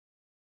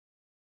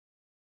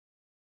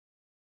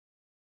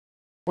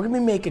We're gonna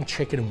be making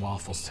chicken and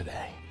waffles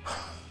today.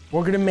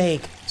 We're gonna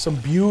make some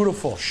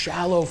beautiful,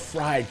 shallow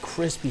fried,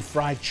 crispy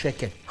fried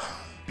chicken.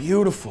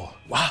 Beautiful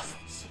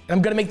waffles. And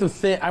I'm gonna make them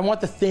thin. I want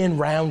the thin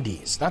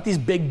roundies, not these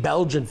big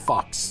Belgian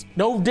fucks.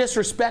 No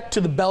disrespect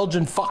to the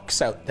Belgian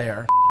fucks out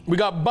there. We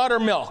got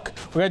buttermilk.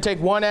 We're gonna take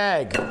 1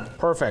 egg.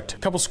 Perfect. A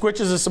couple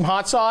squishes of some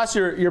hot sauce,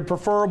 your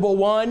preferable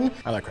one.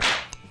 I like that.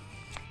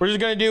 We're just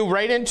gonna do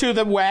right into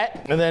the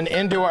wet and then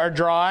into our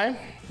dry.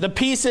 The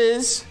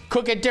pieces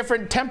cook at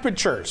different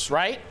temperatures,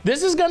 right?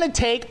 This is gonna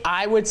take,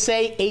 I would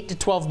say, 8 to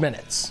 12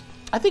 minutes.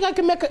 I think I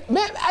can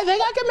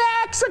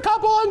mix a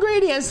couple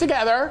ingredients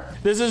together.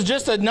 This is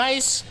just a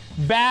nice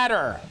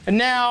batter. And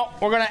now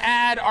we're gonna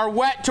add our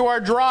wet to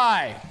our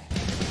dry.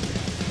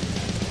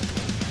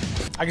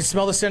 I can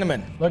smell the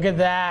cinnamon. Look at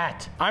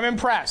that. I'm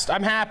impressed.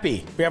 I'm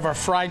happy. We have our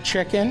fried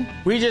chicken.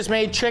 We just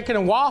made chicken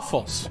and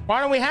waffles.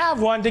 Why don't we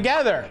have one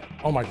together?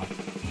 Oh my God.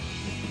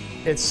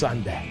 It's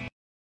Sunday.